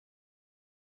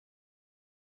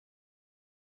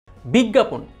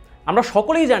বিজ্ঞাপন। আমরা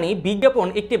সকলেই জানি বিজ্ঞাপন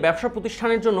একটি ব্যবসা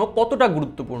প্রতিষ্ঠানের জন্য কতটা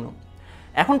গুরুত্বপূর্ণ।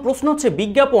 এখন প্রশ্ন হচ্ছে,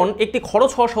 বিজ্ঞাপন একটি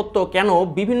খরচ হওয়া সত্ত্বেও কেন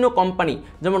বিভিন্ন কোম্পানি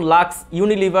যেমন লাক্স,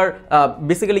 ইউনিলিভার,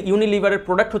 বেসিক্যালি ইউনিলিভারের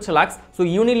প্রোডাক্ট হচ্ছে lux, so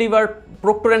Unilever,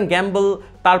 Procter and gamble,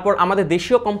 তারপর আমাদের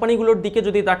দেশীয় কোম্পানিগুলোর দিকে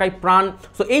যদি তাকাই প্রাণ,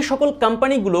 সো এই সকল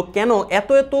কোম্পানিগুলো কেন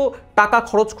এত টাকা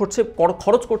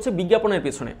খরচ করছে বিজ্ঞাপনের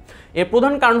পেছনে? এর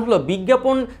প্রধান কারণ হলো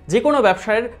বিজ্ঞাপন যে কোনো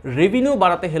ব্যবসায়ের রেভিনিউ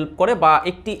বাড়াতে হেল্প করে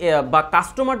বা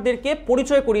কাস্টমারদেরকে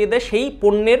পরিচয় করিয়ে দেয় সেই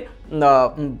পণ্যের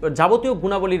যাবতীয়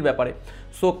গুণাবলীর ব্যাপারে।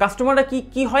 সো কাস্টমাররা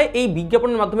কি হয়, এই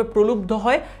বিজ্ঞাপনের মাধ্যমে প্রলুব্ধ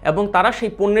হয় এবং তারা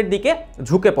সেই পণ্যের দিকে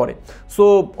ঝুঁকে পড়ে। সো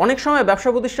অনেক সময় ব্যবসা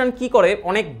প্রতিষ্ঠান কি করে,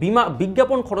 অনেক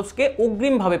বিজ্ঞাপন খরচকে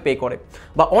অগ্রিমভাবে পে করে,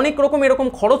 বা অনেক রকম এরকম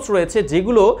খরচ রয়েছে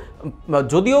যেগুলো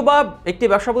যদিও বা একটি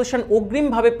ব্যবসা প্রতিষ্ঠান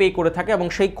অগ্রিমভাবে পে করে থাকে এবং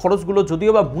সেই খরচগুলো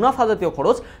যদিও বা মুনাফা জাতীয়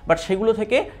খরচ, বাট সেগুলো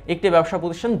থেকে একটি ব্যবসা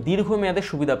প্রতিষ্ঠান দীর্ঘমেয়াদে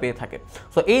সুবিধা পেয়ে থাকে।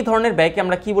 সো এই ধরনের ব্যয়কে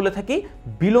আমরা কি বলে থাকি?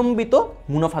 বিলম্বিত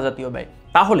মুনাফা জাতীয় ব্যয়।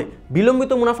 তাহলে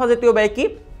বিলম্বিত মুনাফা জাতীয় ব্যয় কি?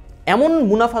 এমন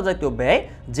মুনাফা জাতীয় ব্যয়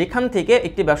যেখান থেকে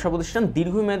একটি ব্যবসা প্রতিষ্ঠান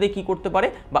দীর্ঘমেয়াদে কি করতে পারে,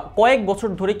 বা কয়েক বছর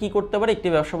ধরে কি করতে পারে, একটি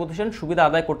ব্যবসা প্রতিষ্ঠান সুবিধা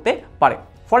আদায় করতে পারে।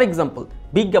 ফর এক্সাম্পল,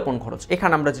 বিজ্ঞাপন খরচ।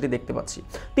 এখানে আমরা যেটি দেখতে পাচ্ছি,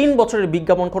 3 বছরের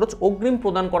বিজ্ঞাপন খরচ অগ্রিম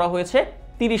প্রদান করা হয়েছে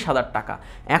 30,000 টাকা।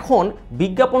 এখন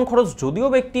বিজ্ঞাপন খরচ যদিও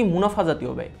বা একটি মুনাফা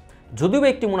জাতীয়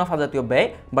ব্যয়,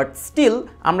 বাট স্টিল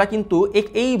আমরা কিন্তু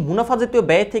এই মুনাফা জাতীয়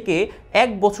ব্যয় থেকে 1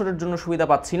 বছরের জন্য সুবিধা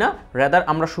পাচ্ছি না, রাদার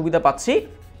আমরা সুবিধা পাচ্ছি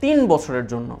 3 বছরের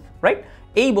জন্য, রাইট?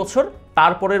 এই বছর,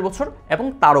 তারপরের বছর এবং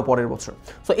তারও পরের বছর।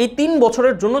 সো এই 3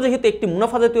 বছরের জন্য যেহেতু একটি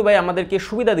মুনাফা জাতীয় ব্যয় আমাদেরকে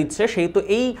সুবিধা দিচ্ছে, সেহেতু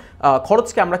এই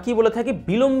খরচকে আমরা কি বলে থাকি?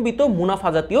 বিলম্বিত মুনাফা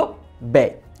জাতীয়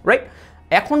ব্যয়, রাইট?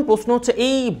 এখন প্রশ্ন হচ্ছে,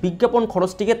 এই বিজ্ঞাপন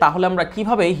খরচটিকে তাহলে আমরা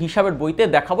কিভাবে হিসাবের বইতে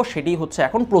দেখাবো, সেটাই হচ্ছে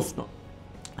এখন প্রশ্ন।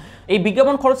 এই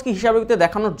বিজ্ঞাপন খরচকে হিসাবের বইতে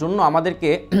দেখানোর জন্য আমাদেরকে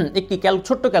একটি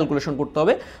ছোট্ট ক্যালকুলেশন করতে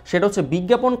হবে। সেটা হচ্ছে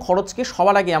বিজ্ঞাপন খরচকে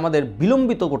সবার আগে আমাদের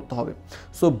বিলম্বিত করতে হবে।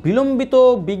 সো বিলম্বিত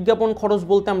বিজ্ঞাপন খরচ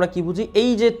বলতে আমরা কি বুঝি? এই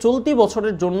যে চলতি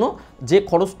বছরের জন্য যে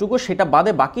খরচটুকু, সেটা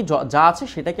বাদে বাকি যা আছে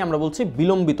সেটাকে আমরা বলছি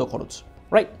বিলম্বিত খরচ,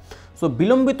 রাইট? সো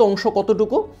বিলম্বিত অংশ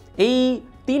কতটুকু? এই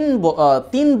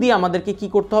 3 দিয়ে আমাদেরকে কি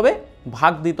করতে হবে?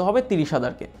 ভাগ দিতে হবে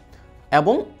 30,000-কে।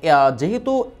 এবং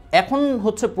যেহেতু এখন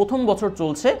হচ্ছে প্রথম বছর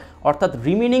চলছে, অর্থাৎ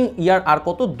রিমেনিং ইয়ার আর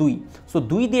কত? 2। সো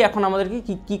 2 দিয়ে এখন আমাদেরকে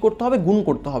কি করতে হবে? গুণ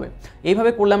করতে হবে।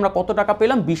 এইভাবে করলে আমরা কত টাকা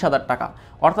পেলাম? 20,000 টাকা।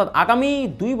 অর্থাৎ আগামী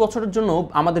 2 বছরের জন্য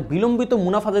আমাদের বিলম্বিত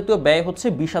মুনাফা জাতীয় ব্যয় হচ্ছে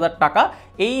 20,000 টাকা।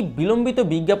 এই বিলম্বিত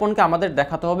বিজ্ঞাপনকে আমাদের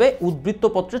দেখাতে হবে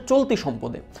উদ্বৃত্তপত্রের চলতি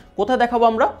সম্পদে। কোথায় দেখাবো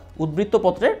আমরা?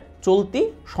 উদ্বৃত্তপত্রের চলতি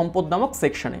সম্পদ নামক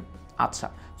সেকশনে। আচ্ছা,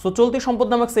 সো চলতি সম্পদ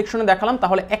নামক সেকশনে দেখালাম,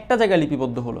 তাহলে একটা জায়গায়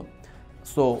লিপিবদ্ধ হলো।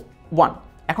 সো 1।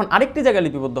 এখন আরেকটি জায়গায়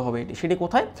লিপিবদ্ধ হবে সেটি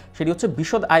কোথায়? সেটি হচ্ছে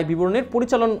বিশদ আয় বিবরণীর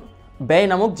পরিচালন ব্যয়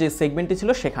নামক যে সেগমেন্টটি ছিল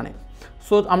সেখানে।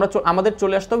 সো আমাদের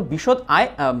চলে আসতে হবে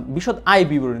বিশদ আয়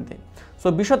বিবরণীতে। সো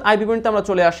বিশদ আয় বিবরণীতে আমরা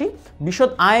চলে আসি।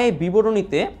 বিশদ আয়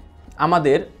বিবরণীতে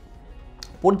আমাদের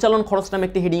পরিচালন খরচ নামে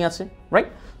একটি হেডিং আছে, রাইট?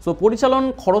 সো পরিচালন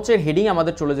খরচের হেডিং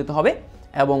আমাদের চলে যেতে হবে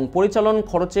এবং পরিচালন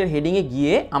খরচের হেডিংয়ে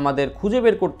গিয়ে আমাদের খুঁজে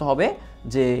বের করতে হবে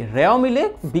যে রেওয়া মিলে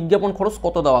বিজ্ঞাপন খরচ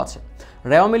কত দেওয়া আছে।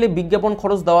 রেওয়া মিলে বিজ্ঞাপন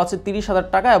খরচ দেওয়া আছে 30,000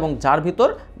 টাকা, এবং যার ভিতর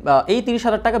এই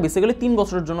 30,000 টাকা বেসিক্যালি 3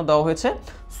 বছরের জন্য দেওয়া হয়েছে।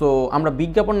 সো আমরা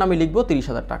বিজ্ঞাপন নামে লিখব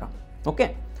 30,000 টাকা। ওকে,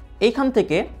 এইখান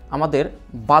থেকে আমাদের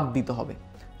বাদ দিতে হবে।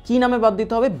 কি নামে বাদ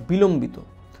দিতে হবে? বিলম্বিত।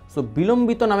 সো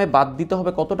বিলম্বিত নামে বাদ দিতে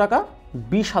হবে কত টাকা?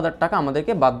 20,000 টাকা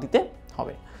আমাদেরকে বাদ দিতে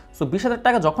হবে। সো 20,000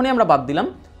 টাকা যখনই আমরা বাদ দিলাম,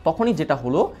 তখনই যেটা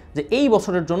হলো যে এই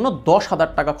বছরের জন্য 10,000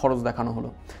 টাকা খরচ দেখানো হলো।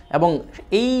 এবং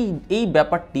এই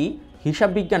ব্যাপারটি হিসাব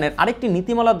বিজ্ঞানের আরেকটি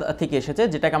নীতিমালা থেকে এসেছে,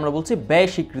 যেটাকে আমরা বলছি ব্যয়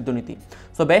স্বীকৃত নীতি।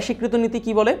 সো ব্যয় স্বীকৃত নীতি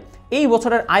কি বলে? এই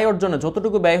বছরের আয় অর্জনে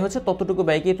যতটুকু ব্যয় হয়েছে ততটুকু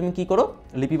ব্যয়কে তুমি কি করো?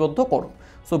 লিপিবদ্ধ করো।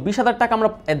 সো 20,000 টাকা আমরা,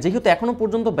 যেহেতু এখনো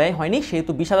পর্যন্ত ব্যয় হয়নি,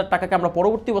 সেহেতু 20,000 টাকাকে আমরা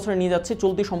পরবর্তী বছরে নিয়ে যাচ্ছি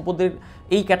চলতি সম্পদের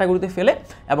এই ক্যাটাগরিতে ফেলে,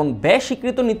 এবং ব্যয়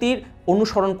স্বীকৃত নীতির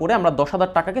অনুসরণ করে আমরা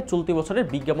 10,000 টাকাকে চলতি বছরের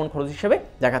বিজ্ঞাপন খরচ হিসেবে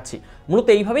দেখাচ্ছি। মূলত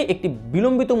এইভাবেই একটি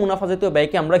বিলম্বিত মুনাফা জাতীয়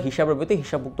ব্যয়কে আমরা হিসাবের বইতে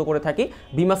হিসাবভুক্ত করে থাকি।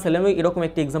 বিমা সেলেমে এরকম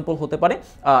একটি এক্সাম্পল হতে পারে,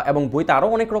 এবং বইতে আরও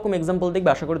অনেক রকম এক্সাম্পল দেখবে।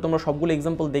 আশা করি তোমরা সবগুলো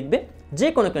এক্সাম্পল দেখবে। যে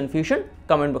কোনো কনফিউশন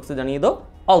কমেন্ট বক্সে জানিয়ে দাও।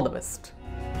 All the best.